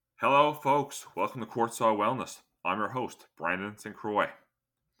Hello, folks. Welcome to Courtside Wellness. I'm your host, Brandon St. Croix,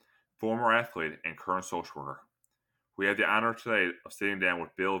 former athlete and current social worker. We have the honor today of sitting down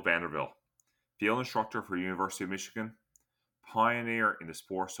with Bill Vanderwill, field instructor for University of Michigan, pioneer in the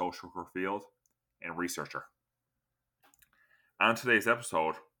sports social worker field, and researcher. On today's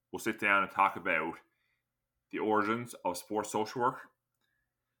episode, we'll sit down and talk about the origins of sports social work,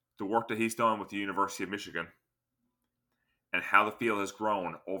 the work that he's done with the University of Michigan, and how the field has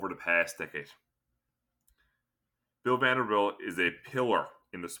grown over the past decade. Bill Vanderwill is a pillar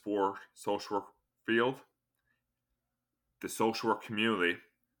in the sport social work field, the social work community,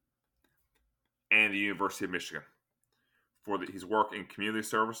 and the University of Michigan for his work in community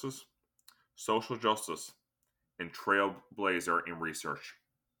services, social justice, and trailblazer in research.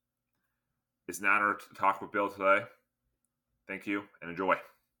 It's an honor to talk with Bill today. Thank you and enjoy.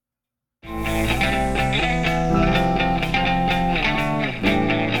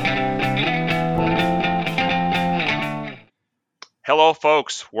 Hello,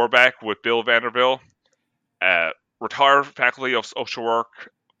 folks. We're back with Bill Vanderwill, retired faculty of social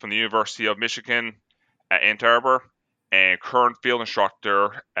work from the University of Michigan at Ann Arbor, and current field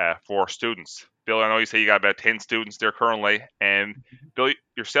instructor for students. Bill, I know you say you got about 10 students there currently, and Bill,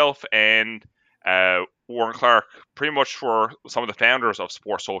 yourself and Warren Clark pretty much were some of the founders of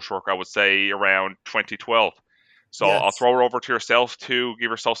sports social work, I would say, around 2012. So I'll Yes. throw it over to yourself to give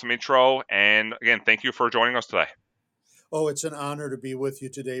yourself some intro, and again, thank you for joining us today. Oh, it's an honor to be with you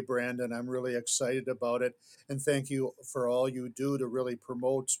today, Brandon. I'm really excited about it. And thank you for all you do to really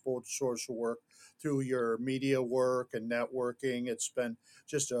promote sports social work through your media work and networking. It's been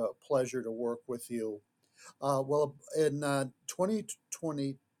just a pleasure to work with you. Well, in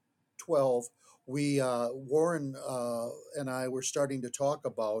 2012, Warren and I were starting to talk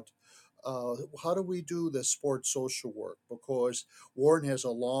about how do we do the sports social work? Because Warren has a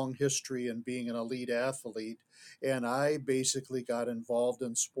long history in being an elite athlete, and I basically got involved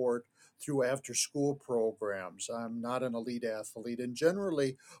in sport through after school programs. I'm not an elite athlete, and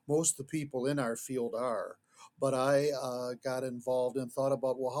generally, most of the people in our field are. But I got involved and thought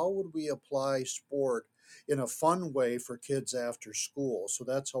about, well, how would we apply sport in a fun way for kids after school? So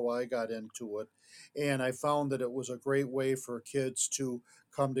that's how I got into it. And I found that it was a great way for kids to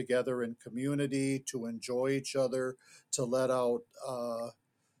come together in community, to enjoy each other, to let out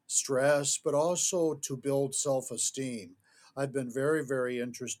stress, but also to build self esteem. I've been very, very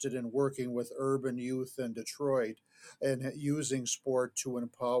interested in working with urban youth in Detroit and using sport to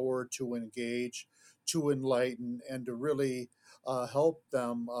empower, to engage, to enlighten, and to really help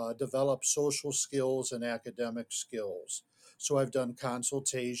them develop social skills and academic skills. So I've done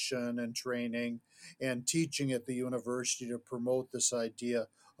consultation and training and teaching at the university to promote this idea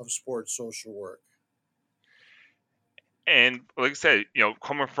of sports social work. And like I said,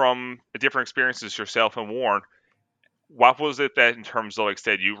 coming from different experiences yourself and Warren, what was it that, in terms of, like I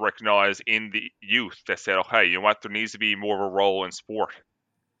said, you recognized in the youth that said, okay, you know what, there needs to be more of a role in sport?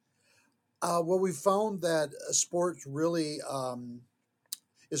 Well, we found that sports really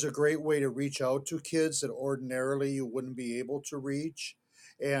is a great way to reach out to kids that ordinarily you wouldn't be able to reach.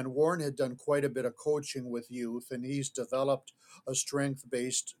 And Warren had done quite a bit of coaching with youth, and he's developed a strength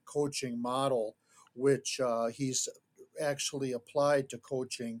based coaching model, which he's actually applied to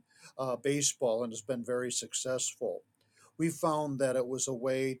coaching baseball and has been very successful. We found that it was a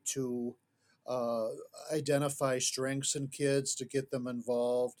way to uh, identify strengths in kids, to get them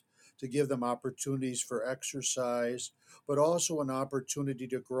involved, to give them opportunities for exercise, but also an opportunity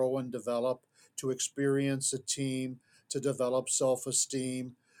to grow and develop, to experience a team, to develop self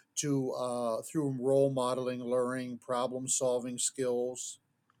esteem, to through role modeling, learning, problem solving skills.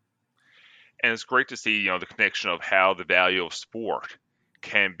 And it's great to see, the connection of how the value of sport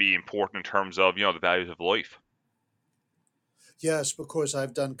can be important in terms of, the values of life. Yes, because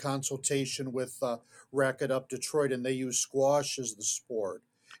I've done consultation with Racket Up Detroit, and they use squash as the sport.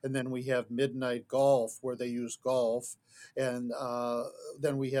 And then we have Midnight Golf, where they use golf. And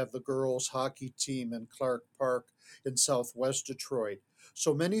then we have the girls' hockey team in Clark Park in Southwest Detroit.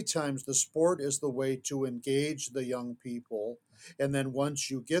 So many times the sport is the way to engage the young people. And then once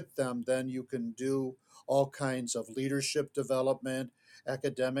you get them, then you can do all kinds of leadership development,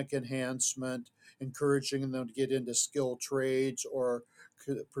 academic enhancement, encouraging them to get into skilled trades or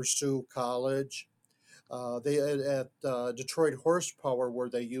pursue college. They at Detroit Horsepower, where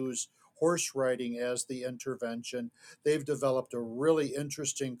they use horse riding as the intervention, they've developed a really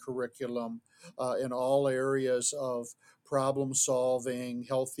interesting curriculum in all areas of problem solving,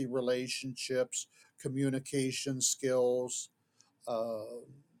 healthy relationships, communication skills, uh,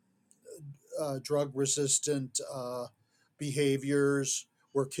 drug resistant behaviors,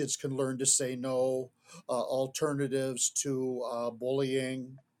 where kids can learn to say no, alternatives to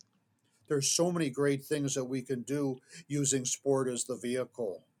bullying. There's so many great things that we can do using sport as the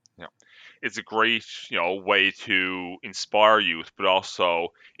vehicle. Yeah. It's a great, way to inspire youth, but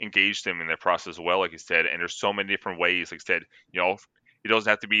also engage them in their process as well, like you said. And there's so many different ways, like I said, it doesn't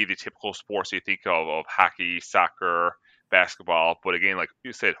have to be the typical sports you think of hockey, soccer, basketball. But again, like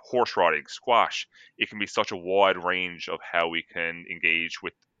you said, horse riding, squash. It can be such a wide range of how we can engage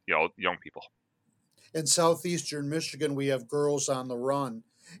with, young people. In southeastern Michigan, we have Girls on the Run,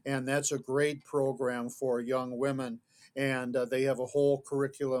 and that's a great program for young women. And they have a whole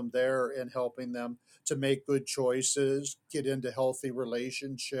curriculum there in helping them to make good choices, get into healthy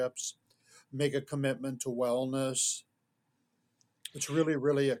relationships, make a commitment to wellness. It's really,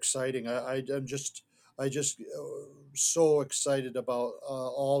 really exciting. I'm just so excited about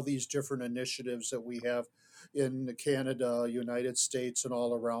all these different initiatives that we have in Canada, United States, and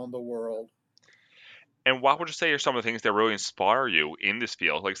all around the world. And what would you say are some of the things that really inspire you in this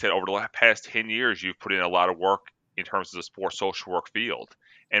field? Like I said, over the past 10 years, you've put in a lot of work in terms of the sports social work field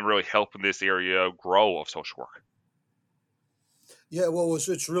and really helping this area grow of social work. Yeah, well,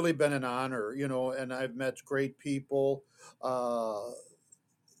 it's really been an honor, and I've met great people. Uh,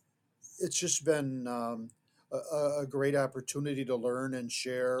 it's just been a great opportunity to learn and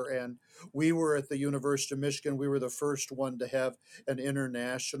share. And we were at the University of Michigan. We were the first one to have an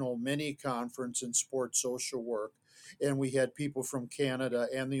international mini conference in sports social work. And we had people from Canada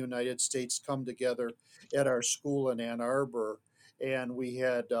and the United States come together at our school in Ann Arbor. And we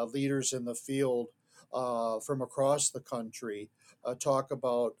had leaders in the field from across the country talk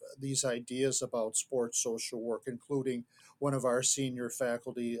about these ideas about sports social work, including one of our senior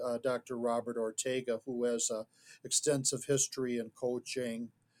faculty, Dr. Robert Ortega, who has extensive history in coaching.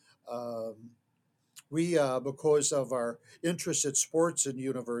 Um, because of our interest in sports in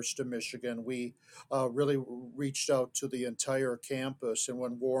University of Michigan, we really reached out to the entire campus. And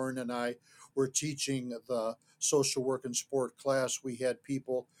when Warren and I were teaching the social work and sport class, we had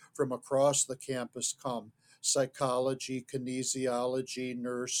people from across the campus come: psychology, kinesiology,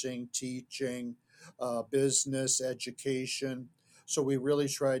 nursing, teaching, business, education. So we really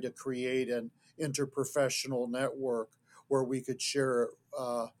tried to create an interprofessional network where we could share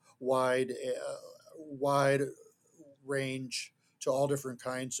wide wide range to all different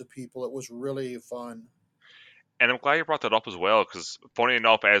kinds of people. It was really fun. And I'm glad you brought that up as well, because funny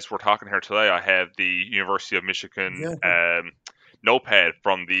enough, as we're talking here today, I have the University of Michigan Yeah. notepad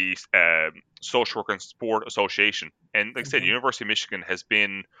from the Social Work and Sport Association. And like I said, Mhm. University of Michigan has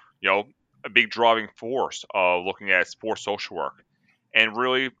been, you know, a big driving force of looking at sports social work and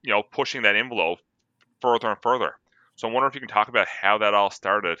really, pushing that envelope further and further. So I wonder if you can talk about how that all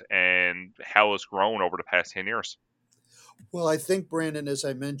started and how it's grown over the past 10 years. Well, I think Brandon, as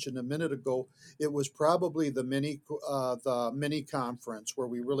I mentioned a minute ago, it was probably the mini conference where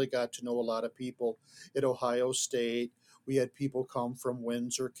we really got to know a lot of people at Ohio State. We had people come from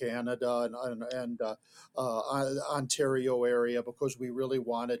Windsor, Canada, and Ontario area because we really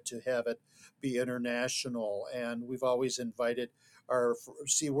wanted to have it be international. And we've always invited our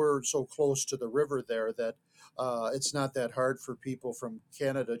see we're so close to the river there that it's not that hard for people from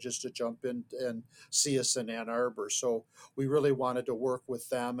Canada just to jump in and see us in Ann Arbor. So we really wanted to work with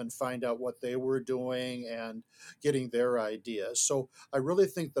them and find out what they were doing and getting their ideas. So I really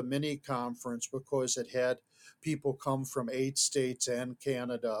think the mini conference, because it had people come from 8 states and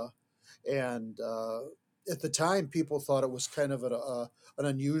Canada, and at the time, people thought it was kind of an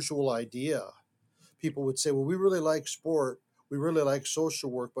unusual idea. People would say, well, we really like sport, we really like social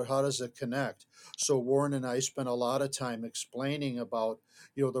work, but how does it connect? So Warren and I spent a lot of time explaining about,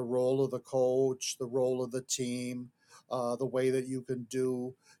 the role of the coach, the role of the team, the way that you can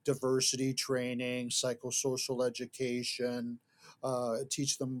do diversity training, psychosocial education,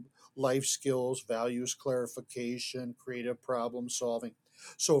 teach them life skills, values clarification, creative problem solving.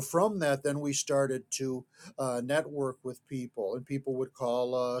 So from that, then we started to network with people, and people would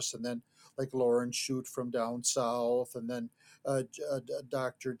call us, and then like Lauren Shute from down south, and then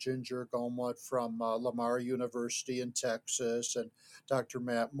Dr. Ginger Gomut from Lamar University in Texas, and Dr.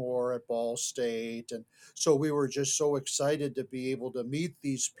 Matt Moore at Ball State. And so we were just so excited to be able to meet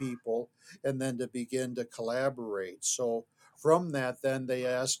these people and then to begin to collaborate. So from that, then they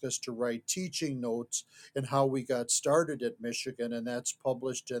asked us to write teaching notes and how we got started at Michigan, and that's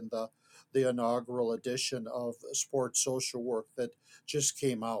published in the inaugural edition of Sports Social Work that just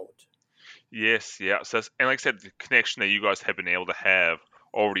came out. Yes, yeah. So and like I said, the connection that you guys have been able to have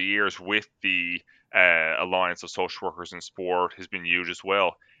over the years with the Alliance of Social Workers in Sport has been huge as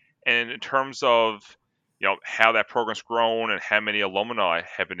well. And in terms of how that program's grown and how many alumni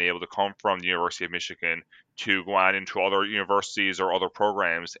have been able to come from the University of Michigan to go on into other universities or other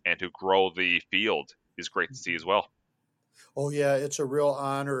programs and to grow the field is great to see as well. Oh, yeah, it's a real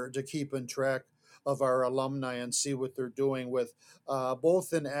honor to keep in track of our alumni and see what they're doing with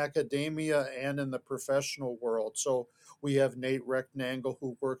both in academia and in the professional world. So we have Nate Recknagel,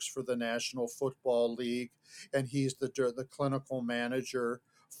 who works for the National Football League, and he's the clinical manager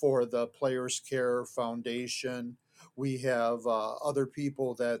for the Players Care Foundation. We have other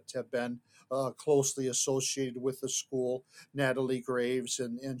people that have been closely associated with the school. Natalie Graves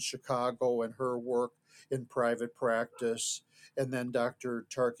in Chicago and her work in private practice, and then Dr.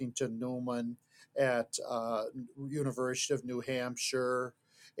 Tarkington Newman at University of New Hampshire.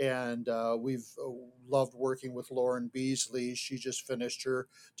 And we've loved working with Lauren Beasley. She just finished her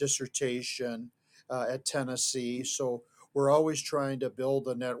dissertation at Tennessee. So we're always trying to build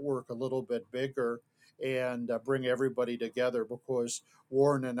the network a little bit bigger and bring everybody together, because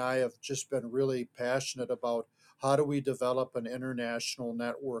Warren and I have just been really passionate about how do we develop an international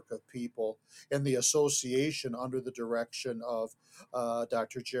network of people, and the association under the direction of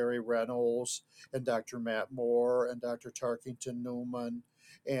Dr. Jerry Reynolds and Dr. Matt Moore and Dr. Tarkington Newman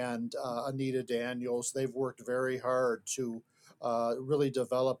and Anita Daniels. They've worked very hard to really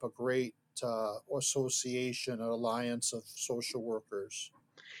develop a great association, an alliance of social workers.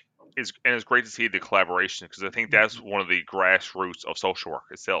 It's great to see the collaboration because I think that's Mhm. one of the grassroots of social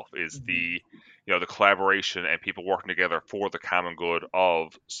work itself is Mhm. the collaboration and people working together for the common good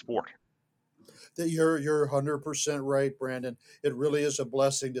of sport. That you're 100% right, Brandon. It really is a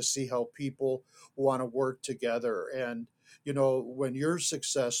blessing to see how people want to work together. And when you're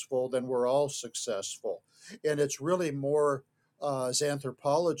successful, then we're all successful. And it's really more, as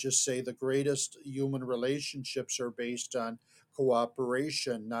anthropologists say, the greatest human relationships are based on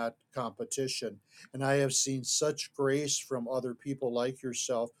cooperation, not competition. And I have seen such grace from other people like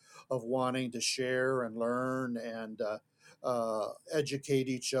yourself of wanting to share and learn and educate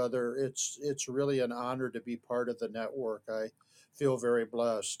each other. It's really an honor to be part of the network. I feel very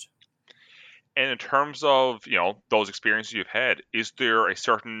blessed. And in terms of those experiences you've had, is there a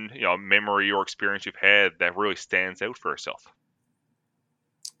certain memory or experience you've had that really stands out for yourself?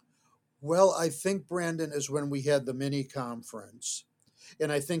 Well, I think, Brandon, is when we had the mini conference.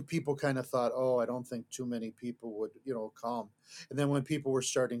 And I think people kind of thought, oh, I don't think too many people would, come. And then when people were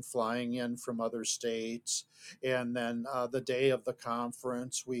starting flying in from other states, and then the day of the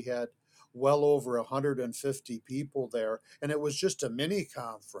conference, we had well over 150 people there, and it was just a mini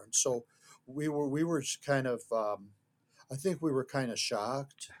conference. So we were kind of, I think we were kind of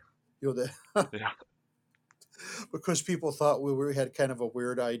shocked, that Yeah. because people thought had kind of a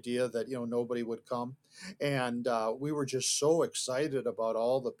weird idea that nobody would come, and we were just so excited about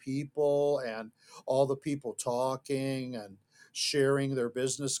all the people talking and sharing their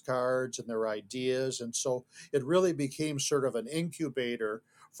business cards and their ideas, and so it really became sort of an incubator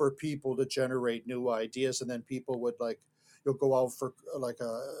for people to generate new ideas, and then people would like you'll go out for like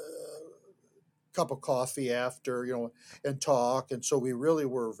a cup of coffee after, and talk. And so we really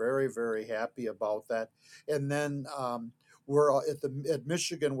were very, very happy about that. And then we're at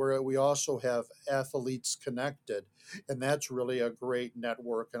Michigan, where we also have Athletes Connected, and that's really a great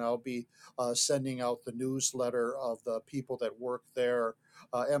network. And I'll be sending out the newsletter of the people that work there,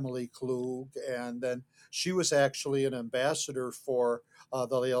 Emily Klug, and then she was actually an ambassador for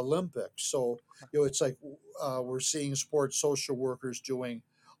the Olympics. So it's like we're seeing sports social workers doing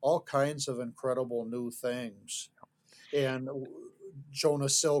all kinds of incredible new things. And Jonah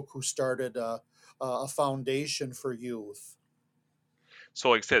Silk, who started a foundation for youth. So,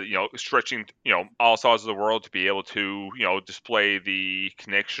 like I said, stretching, all sides of the world to be able to, display the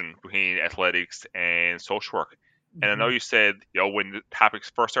connection between athletics and social work. And I know Mhm. you said, when the topics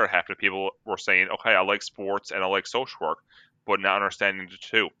first started happening, people were saying, okay, I like sports and I like social work, but not understanding the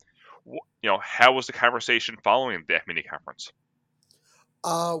two. How was the conversation following that mini conference?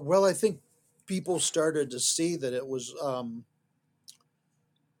 Well, I think people started to see that it was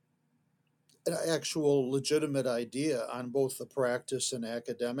an actual legitimate idea on both the practice and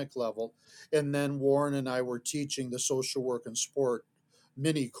academic level. And then Warren and I were teaching the social work and sport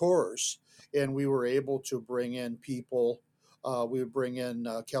mini course, and we were able to bring in people. We would bring in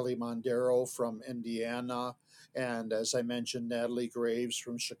Kelly Mondero from Indiana, and as I mentioned, Natalie Graves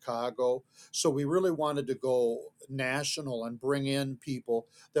from Chicago. So we really wanted to go national and bring in people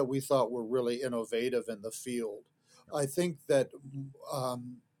that we thought were really innovative in the field. I think that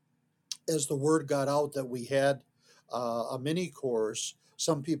um, as the word got out that we had a mini course,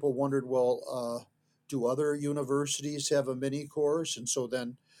 some people wondered, well, do other universities have a mini course? And so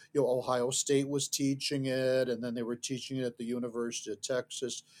then, Ohio State was teaching it, and then they were teaching it at the University of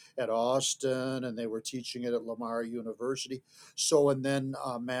Texas at Austin, and they were teaching it at Lamar University. So, and then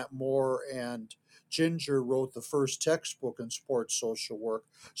Matt Moore and Ginger wrote the first textbook in sports social work.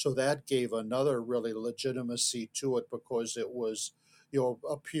 So that gave another really legitimacy to it because it was,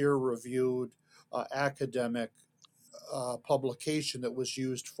 a peer reviewed academic publication that was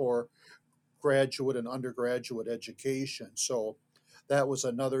used for graduate and undergraduate education. So that was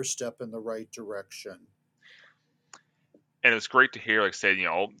another step in the right direction. And it's great to hear, like I said,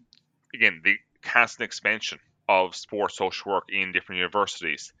 again, the constant expansion of sports social work in different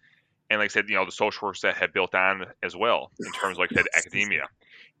universities. And like I said, the social workers that have built on as well in terms, like I said, Excuse me. academia.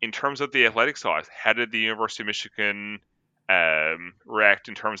 In terms of the athletic side, how did the University of Michigan react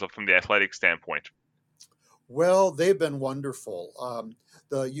in terms of from the athletic standpoint? Well, they've been wonderful.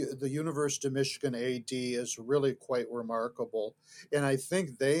 The University of Michigan AD is really quite remarkable, and I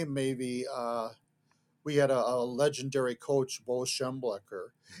think they maybe we had a legendary coach, Bo Schemblecker,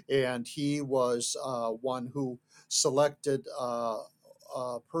 and he was one who selected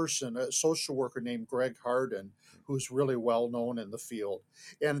a person, a social worker named Greg Harden, who's really well known in the field.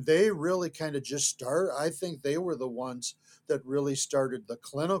 And they really kind of just start. I think they were the ones that really started the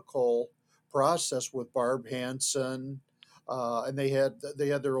clinical process with Barb Hansen. And they had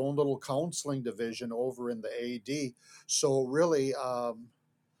their own little counseling division over in the AD. So really,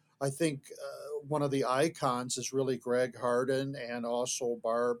 I think one of the icons is really Greg Harden and also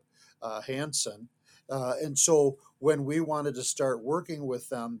Barb Hansen. And so when we wanted to start working with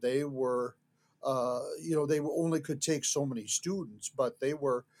them, they were, they only could take so many students, but they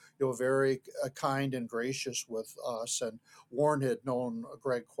were, very kind and gracious with us. And Warren had known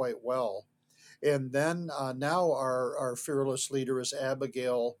Greg quite well. And then now our fearless leader is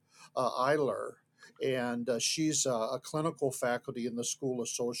Abigail Eiler. And she's a clinical faculty in the School of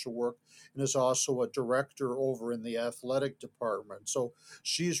Social Work and is also a director over in the athletic department. So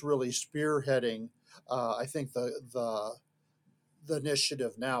she's really spearheading, I think, the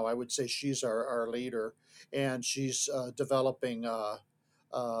initiative now. I would say she's our leader, and she's developing a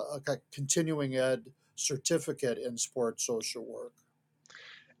continuing ed certificate in sports social work.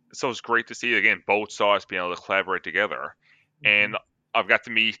 So it's great to see again both sides being able to collaborate together. Mhm. And I've got to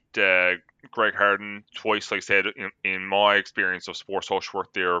meet Greg Harden twice. Like I said, in my experience of sports social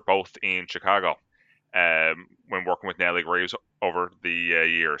work, they're both in Chicago when working with Nellie Graves over the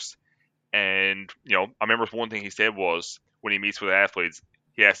years. And I remember one thing he said was when he meets with athletes,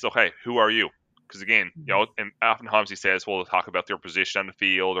 he asks, "Okay, who are you?" Because again, Mhm. and oftentimes he says, "Well, they'll talk about their position on the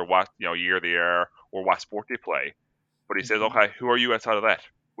field or what year they are or what sport they play." But he says, Mhm. "Okay, who are you outside of that?"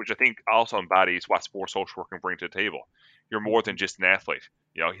 Which I think also embodies what sports social work can bring to the table. You're more than Mhm. just an athlete.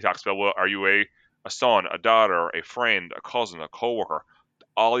 He talks about, well, are you a son, a daughter, a friend, a cousin, a coworker?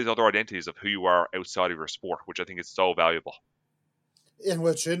 All these other identities of who you are outside of your sport, which I think is so valuable. And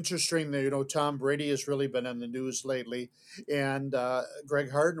what's interesting, Tom Brady has really been in the news lately, and Greg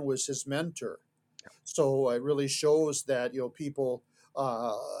Harden was his mentor. So it really shows that people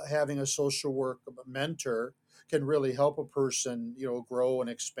having a social work mentor can really help a person grow and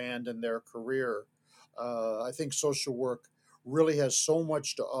expand in their career. I think social work really has so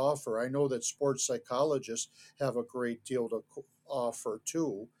much to offer. I know that sports psychologists have a great deal to offer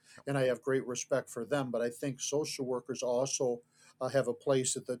too, and I have great respect for them. But I think social workers also have a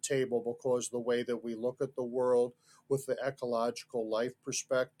place at the table because the way that we look at the world with the ecological life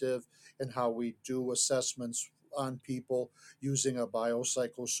perspective and how we do assessments on people using a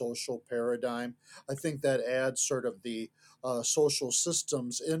biopsychosocial paradigm. I think that adds sort of the social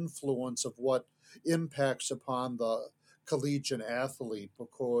systems influence of what impacts upon the collegiate athlete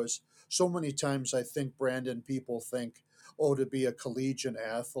because so many times I think, Brandon, people think, oh, to be a collegiate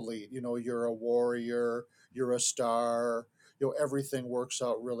athlete, you're a warrior, you're a star, everything works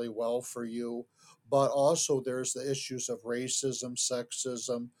out really well for you. But also, there's the issues of racism,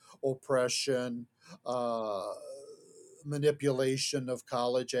 sexism, oppression, uh, manipulation of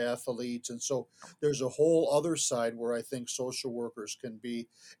college athletes. And so there's a whole other side where I think social workers can be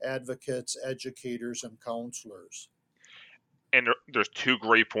advocates, educators, and counselors. And there's two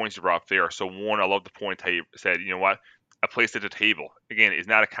great points you brought up there. So one, I love the point how you said, you know what, a place at the table again is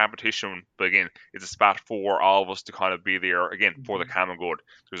not a competition, but again, it's a spot for all of us to kind of be there again for the Mhm. common good.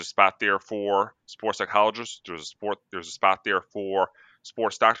 There's a spot there for sports psychologists. There's a spot there for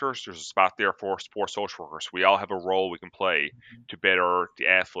sports doctors. There's a spot there for sports social workers. We all have a role we can play Mhm. to better the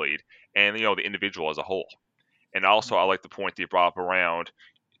athlete and the individual as a whole. And also, I like the point that you brought up around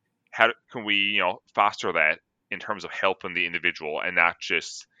how can we foster that in terms of helping the individual and not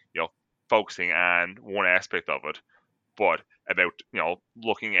just focusing on one aspect of it, but about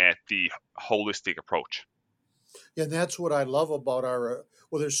looking at the holistic approach. And that's what I love about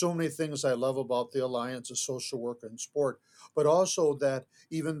well, there's so many things I love about the Alliance of Social Work and Sport, but also that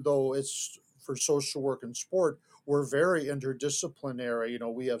even though it's for social work and sport, we're very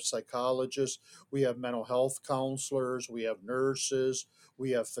interdisciplinary. We have psychologists, we have mental health counselors, we have nurses,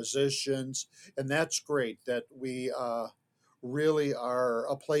 we have physicians, and that's great that we really are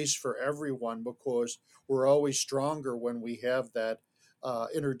a place for everyone because we're always stronger when we have that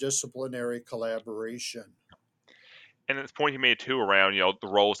interdisciplinary collaboration. And this point you made too around the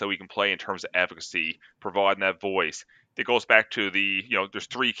roles that we can play in terms of advocacy, providing that voice. It goes back to the there's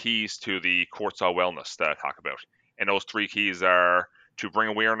three keys to the courtside wellness that I talk about, and those three keys are to bring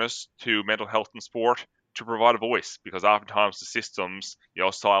awareness to mental health and sport, to provide a voice, because oftentimes the systems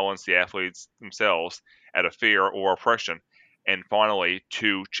silence the athletes themselves out of fear or oppression, and finally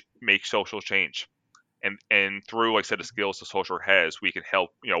to make social change. And through, like I said, the skills the social work has, we can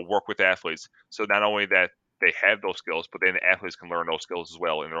help work with athletes. So not only that they have those skills, but then the athletes can learn those skills as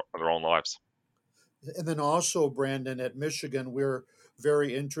well in their own lives. And then also, Brandon, at Michigan, we're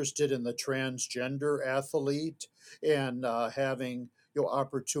very interested in the transgender athlete and having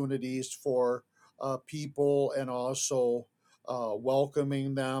opportunities for people and also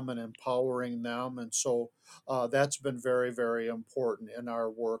welcoming them and empowering them. And so that's been very, very important in our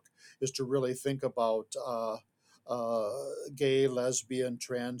work is to really think about uh, gay, lesbian,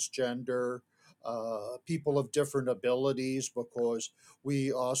 transgender. People of different abilities, because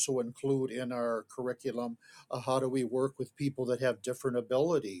we also include in our curriculum how do we work with people that have different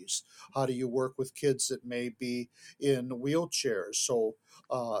abilities? How do you work with kids that may be in wheelchairs? So,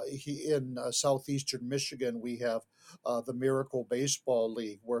 in southeastern Michigan, we have the Miracle Baseball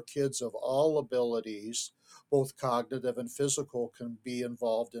League, where kids of all abilities, both cognitive and physical, can be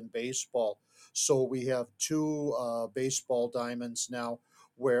involved in baseball. So, we have two baseball diamonds now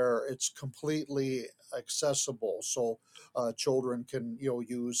where it's completely accessible. So children can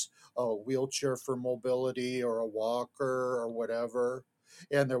use a wheelchair for mobility or a walker or whatever.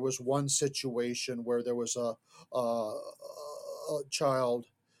 And there was one situation where there was a child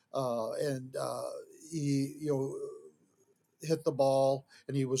and he hit the ball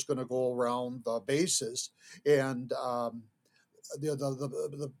and he was going to go around the bases and the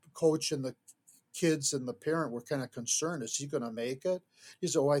coach and the kids and the parent were kind of concerned, is he going to make it? He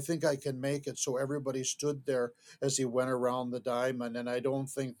said, oh, I think I can make it. So everybody stood there as he went around the diamond, and I don't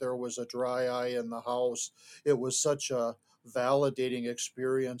think there was a dry eye in the house. It was such a validating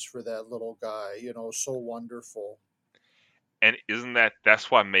experience for that little guy, so wonderful. And isn't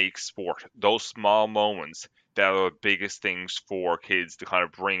that's what makes sport, those small moments that are the biggest things for kids to kind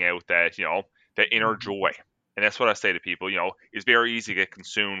of bring out that that inner Mhm. joy. And that's what I say to people. It's very easy to get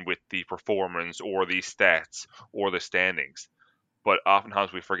consumed with the performance or the stats or the standings, but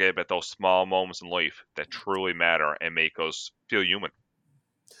oftentimes we forget about those small moments in life that truly matter and make us feel human.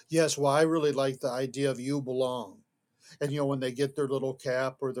 Yes, well, I really like the idea of you belong. And when they get their little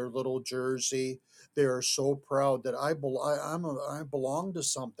cap or their little jersey, they are so proud that I belong to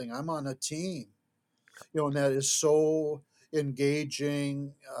something. I'm on a team. And that is so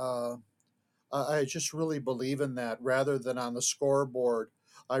engaging. I just really believe in that rather than on the scoreboard.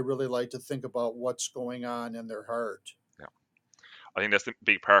 I really like to think about what's going on in their heart. Yeah. I think that's the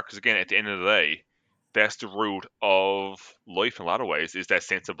big part because again, at the end of the day, that's the root of life in a lot of ways is that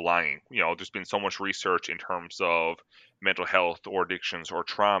sense of belonging. There's been so much research in terms of mental health or addictions or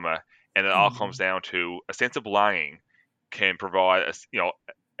trauma, and it all comes Mhm. down to a sense of belonging can provide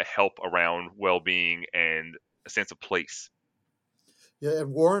a help around well-being and a sense of place. Yeah,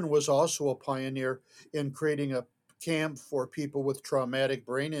 and Warren was also a pioneer in creating a camp for people with traumatic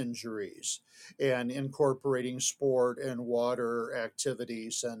brain injuries and incorporating sport and water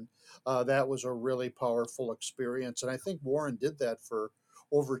activities. And that was a really powerful experience. And I think Warren did that for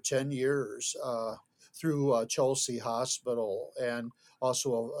over 10 years through Chelsea Hospital and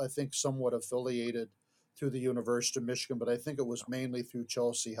also, I think, somewhat affiliated through the University of Michigan, but I think it was mainly through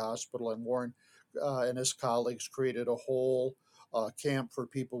Chelsea Hospital. And Warren and his colleagues created a whole camp for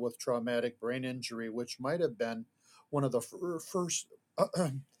people with traumatic brain injury, which might have been one of the first,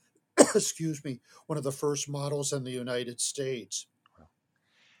 excuse me, one of the first models in the United States.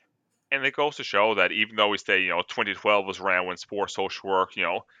 And it goes to show that even though we say 2012 was around when sports social work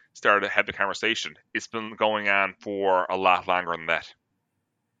started to have the conversation, it's been going on for a lot longer than that.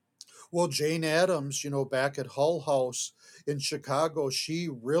 Well, Jane Addams, back at Hull House in Chicago, she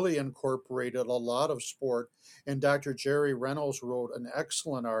really incorporated a lot of sport. And Dr. Jerry Reynolds wrote an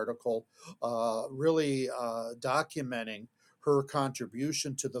excellent article, really documenting her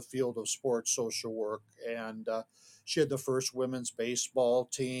contribution to the field of sports social work. And She had the first women's baseball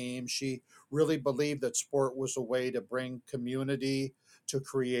team. She really believed that sport was a way to bring community, to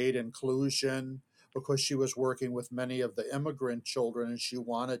create inclusion, because she was working with many of the immigrant children and she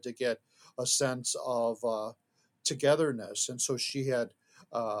wanted to get a sense of togetherness. And so she had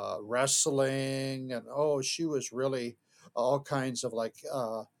wrestling, and oh, she was really all kinds of like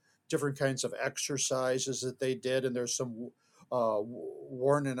different kinds of exercises that they did. And there's some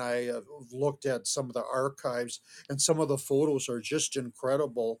Warren and I have looked at some of the archives, and some of the photos are just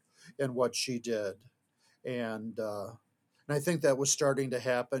incredible in what she did. And and I think that was starting to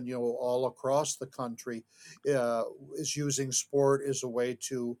happen, all across the country. Is using sport as a way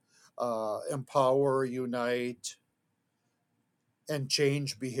to empower, unite, and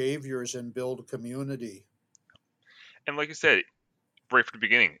change behaviors and build community. And like you said, right from the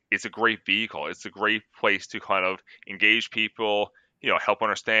beginning, it's a great vehicle. It's a great place to kind of engage people, help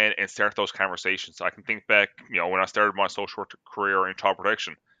understand and start those conversations. I can think back, when I started my social work career in child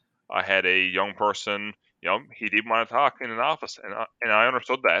protection, I had a young person, he didn't want to talk in an office, and I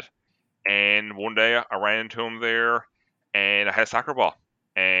understood that. And one day I ran into him there, and I had a soccer ball,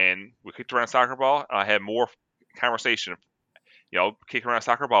 and we kicked around a soccer ball. And I had more conversation, kicking around a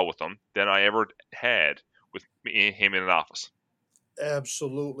soccer ball with him than I ever had with him in an office.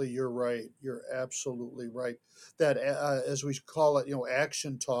 Absolutely, you're right. You're absolutely right. That, as we call it,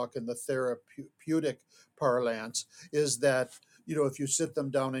 action talk in the therapeutic parlance, is that, if you sit them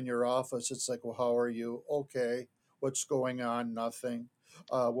down in your office, it's like, well, how are you? Okay. What's going on? Nothing.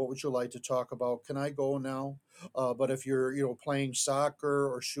 What would you like to talk about? Can I go now? But if you're, playing soccer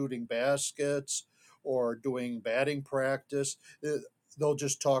or shooting baskets or doing batting practice, they'll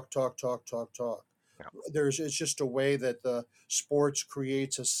just talk, talk, talk, talk, talk. It's just a way that the sports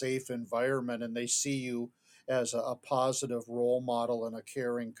creates a safe environment, and they see you as a positive role model and a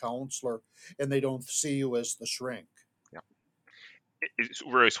caring counselor, and they don't see you as the shrink. Yeah. It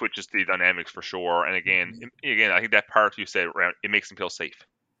really switches the dynamics for sure. And again, Mhm. I think that part you said around it makes them feel safe,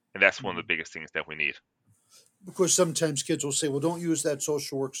 and that's one of Mhm. the biggest things that we need. Because sometimes kids will say, well, don't use that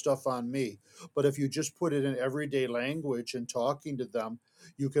social work stuff on me. But if you just put it in everyday language and talking to them,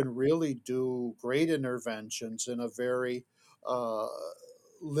 you can really do great interventions in a very uh,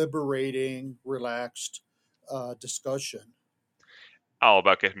 liberating, relaxed discussion. All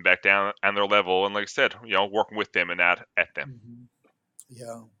about getting back down on their level, and like I said, working with them and not at them. Mhm.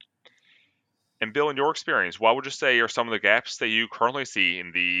 Yeah. And Bill, in your experience, what would you say are some of the gaps that you currently see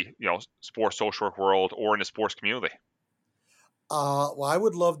in the sports social work world or in the sports community? Well, I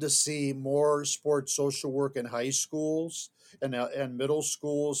would love to see more sports social work in high schools and middle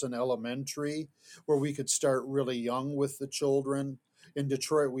schools and elementary, where we could start really young with the children. In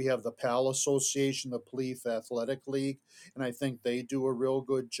Detroit, we have the PAL Association, the Police Athletic League, and I think they do a real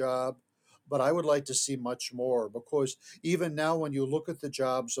good job. But I would like to see much more, because even now, when you look at the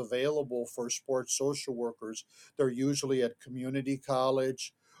jobs available for sports social workers, they're usually at community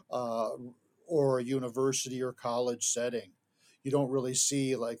college uh, or a university or college setting. You don't really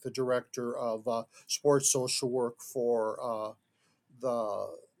see like the director of sports social work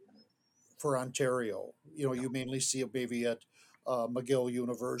the for Ontario. Yeah, You mainly see it maybe at McGill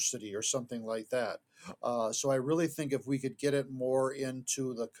University or something like that. yeah, So I really think if we could get it more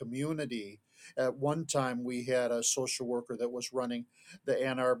into the community. At one time, we had a social worker that was running the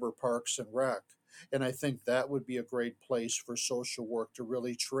Ann Arbor Parks and Rec. And I think that would be a great place for social work to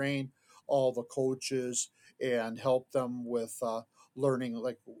really train all the coaches and help them with learning,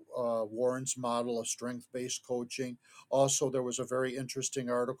 like Warren's model of strength based coaching. Also, there was a very interesting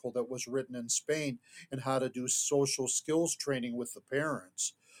article that was written in Spain in how to do social skills training with the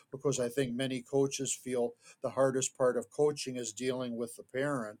parents. Because I think many coaches feel the hardest part of coaching is dealing with the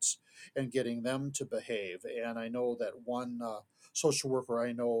parents and getting them to behave. And I know that one social worker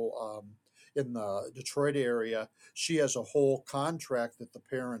I know in the Detroit area, she has a whole contract that the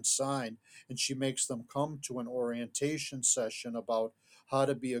parents sign, and she makes them come to an orientation session about how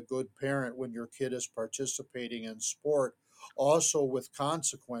to be a good parent when your kid is participating in sport, also with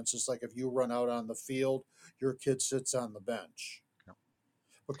consequences, like if you run out on the field, your kid sits on the bench. yeah.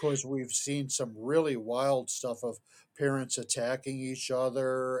 Because we've seen some really wild stuff of parents attacking each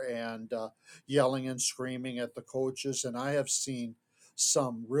other and yelling and screaming at the coaches. And I have seen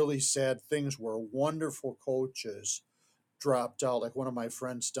some really sad things where wonderful coaches dropped out. Like one of my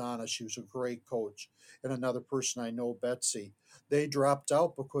friends, Donna, she was a great coach, and another person I know, Betsy. They dropped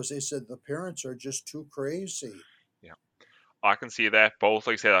out because they said the parents are just too crazy. Yeah. I can see that both.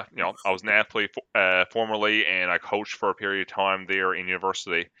 Like I said, I was an athlete formerly, and I coached for a period of time there in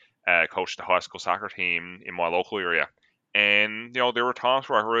university. Coached the high school soccer team in my local area, and there were times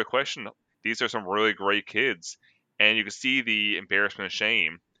where I really questioned, these are some really great kids, and you can see the embarrassment and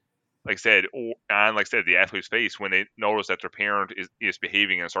shame, like I said, on like I said, the athlete's face when they notice that their parent is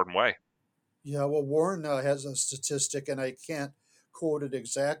behaving in a certain way. Yeah, well, Warren has a statistic, and I can't quote it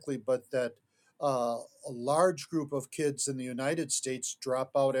exactly, but that a large group of kids in the United States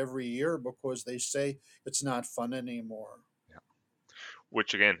drop out every year because they say it's not fun anymore. Yeah.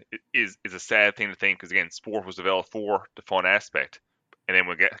 Which again is a sad thing to think because again, sport was developed for the fun aspect, and then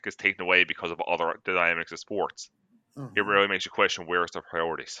when it gets taken away because of other dynamics of sports, it Mhm. really makes you question where's the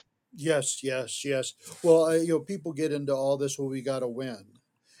priorities. Yes, yes, yes. Well, people get into all this. Well, we got to win,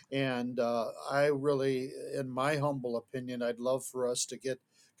 and I really, in my humble opinion, I'd love for us to get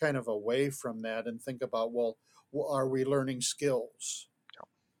kind of away from that and think about, well, are we learning skills,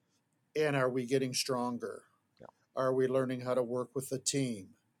 Yeah. and are we getting stronger? Yeah. Are we learning how to work with the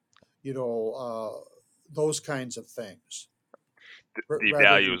team? You know, those kinds of things, The rather than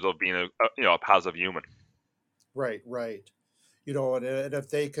values of being a positive human. right, right. And if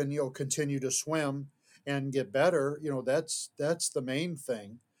they can continue to swim and get better, that's the main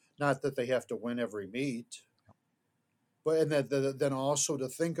thing. Not that they have to win every meet, but and then also to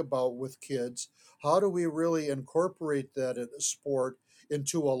think about with kids, how do we really incorporate that at a sport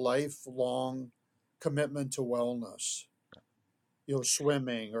into a lifelong commitment to wellness?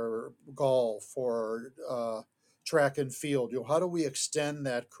 Swimming or golf or track and field. How do we extend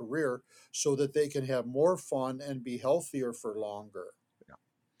that career so that they can have more fun and be healthier for longer?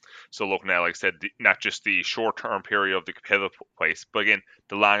 So looking at, like I said, not just the short-term period of the competitive place, but again,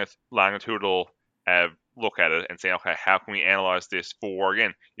 the longitudinal look at it and say, okay, how can we analyze this for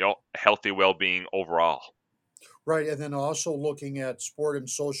again, healthy well-being overall? Right, and then also looking at sport and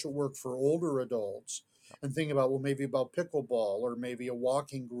social work for older adults and thinking about, well, maybe about pickleball or maybe a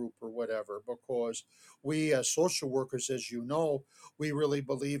walking group or whatever, because we as social workers, as you know, we really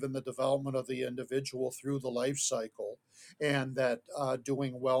believe in the development of the individual through the life cycle and that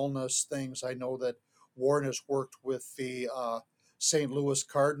doing wellness things. I know that Warren has worked with the St. Louis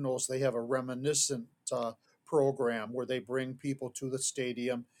Cardinals. They have a reminiscent program where they bring people to the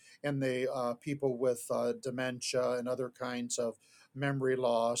stadium and they people with dementia and other kinds of memory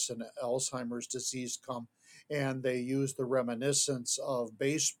loss and Alzheimer's disease come, and they use the reminiscence of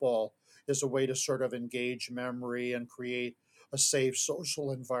baseball as a way to sort of engage memory and create a safe social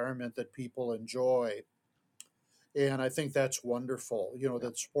environment that people enjoy. And I think that's wonderful. Yeah.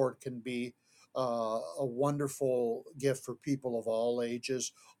 That sport can be a wonderful gift for people of all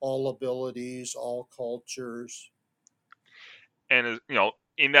ages, all abilities, all cultures. And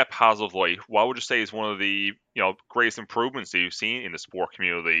in that positive light, what would you say is one of the greatest improvements that you've seen in the sport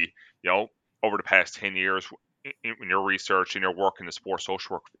community, you know, over the past 10 years in your research and your work in the sports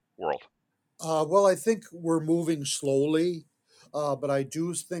social work world? Well, I think we're moving slowly, but I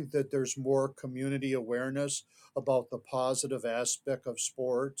do think that there's more community awareness about the positive aspect of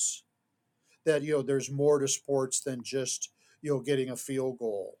sports. That there's more to sports than just getting a field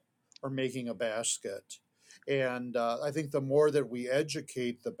goal or making a basket. And I think the more that we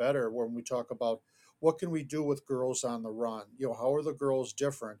educate, the better. When we talk about what can we do with girls on the run, how are the girls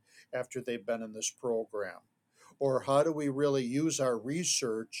different after they've been in this program? Or how do we really use our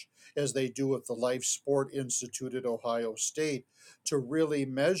research as they do at the Life Sport Institute at Ohio State to really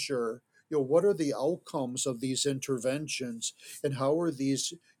measure what are the outcomes of these interventions and how are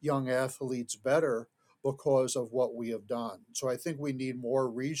these young athletes better because of what we have done. So I think we need more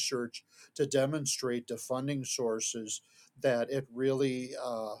research to demonstrate to funding sources that it really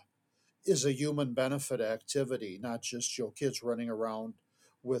is a human benefit activity, not just kids running around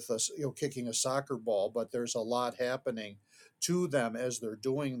with us, kicking a soccer ball, but there's a lot happening to them as they're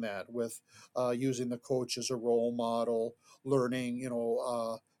doing that with using the coach as a role model, learning,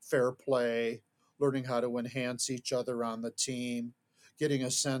 fair play, learning how to enhance each other on the team, getting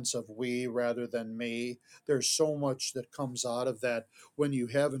a sense of we rather than me. There's so much that comes out of that when you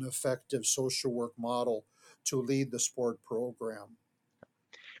have an effective social work model to lead the sport program.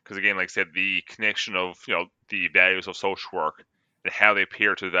 Because again, like I said, the connection of the values of social work and how they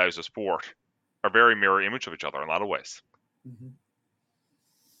appear to the values of sport are very mirror image of each other in a lot of ways. Mhm.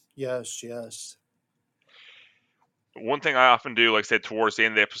 Yes, yes. One thing I often do, like I said, towards the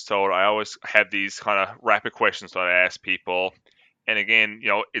end of the episode, I always have these kind of rapid questions that I ask people. And again,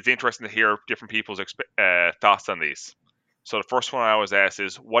 it's interesting to hear different people's thoughts on these. So the first one I always ask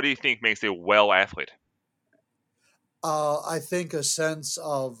is, what do you think makes a well athlete? I think a sense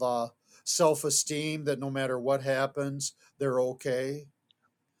of self esteem that no matter what happens, they're okay.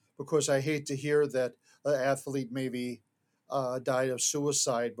 Because I hate to hear that an athlete maybe died of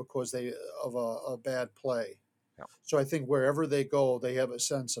suicide because they of a bad play. Yeah. So I think wherever they go, they have a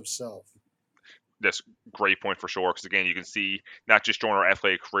sense of self. that's great point for sure. Because again, you can see not just during our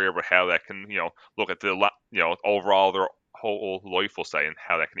athletic career, but how that can look at the overall their whole life, will say, and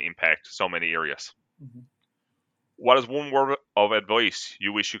how that can impact so many areas. Mhm. What is one word of advice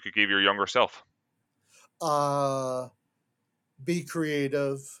you wish you could give your younger self? Uh, be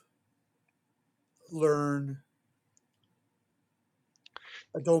creative, learn,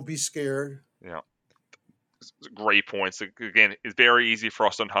 don't be scared. Yeah, great points. Again, it's very easy for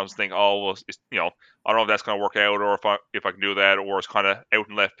us sometimes to think, oh, well, I don't know if that's going to work out, or if I can do that, or it's kind of out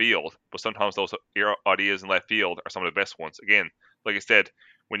in left field. But sometimes those ideas in left field are some of the best ones. Again, like I said,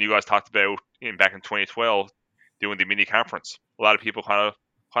 when you guys talked about back in 2012 doing the mini conference, a lot of people kind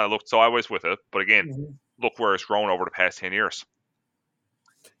of looked sideways with it. But again, Mhm. look where it's grown over the past 10 years.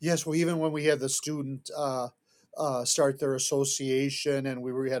 Yes, well, even when we had the student start their association and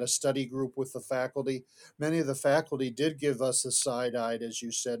we had a study group with the faculty, many of the faculty did give us the side eyed, as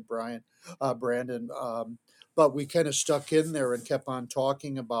you said, Brandon. But we kind of stuck in there and kept on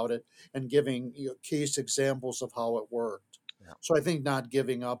talking about it and giving case examples of how it worked. Yeah, So I think not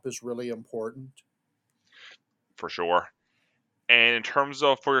giving up is really important. for sure. And in terms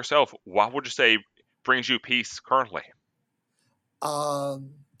of for yourself, what would you say brings you peace currently?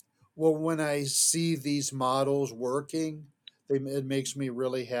 Um, well, when I see these models working, it makes me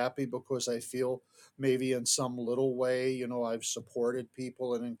really happy because I feel maybe in some little way, I've supported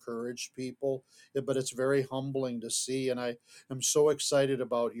people and encouraged people. But it's very humbling to see. And I am so excited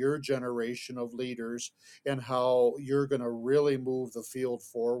about your generation of leaders and how you're going to really move the field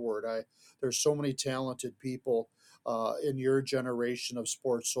forward. There's so many talented people in your generation of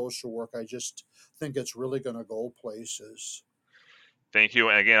sports social work. I just think it's really going to go places. Thank you.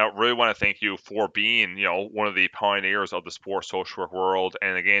 And again, I really want to thank you for being, one of the pioneers of the sports social work world.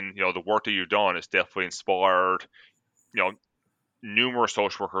 And again, the work that you've done has definitely inspired, you know, numerous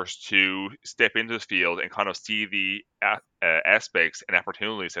social workers to step into the field and kind of see the aspects and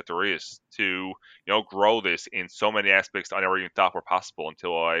opportunities that there is to, grow this in so many aspects I never even thought were possible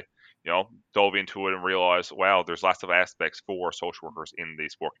until I, dove into it and realized, wow, there's lots of aspects for social workers in the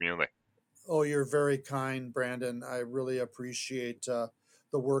sport community. Oh, you're very kind, Brandon. I really appreciate the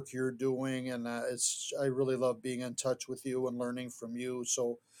work you're doing, and I really love being in touch with you and learning from you.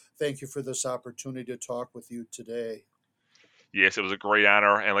 So, thank you for this opportunity to talk with you today. Yes, it was a great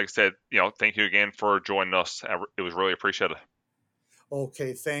honor. And like I said, thank you again for joining us. It was really appreciated.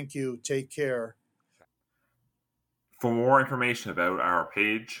 Okay, thank you. Take care. For more information about our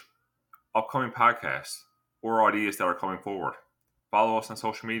page, upcoming podcasts, or ideas that are coming forward, follow us on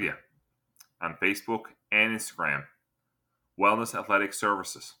social media on Facebook and Instagram, Wellness Athletic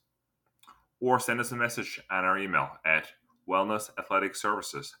Services, or send us a message on our email at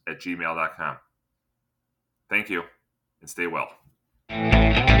wellnessathleticservices@gmail.com. Thank you, and stay well.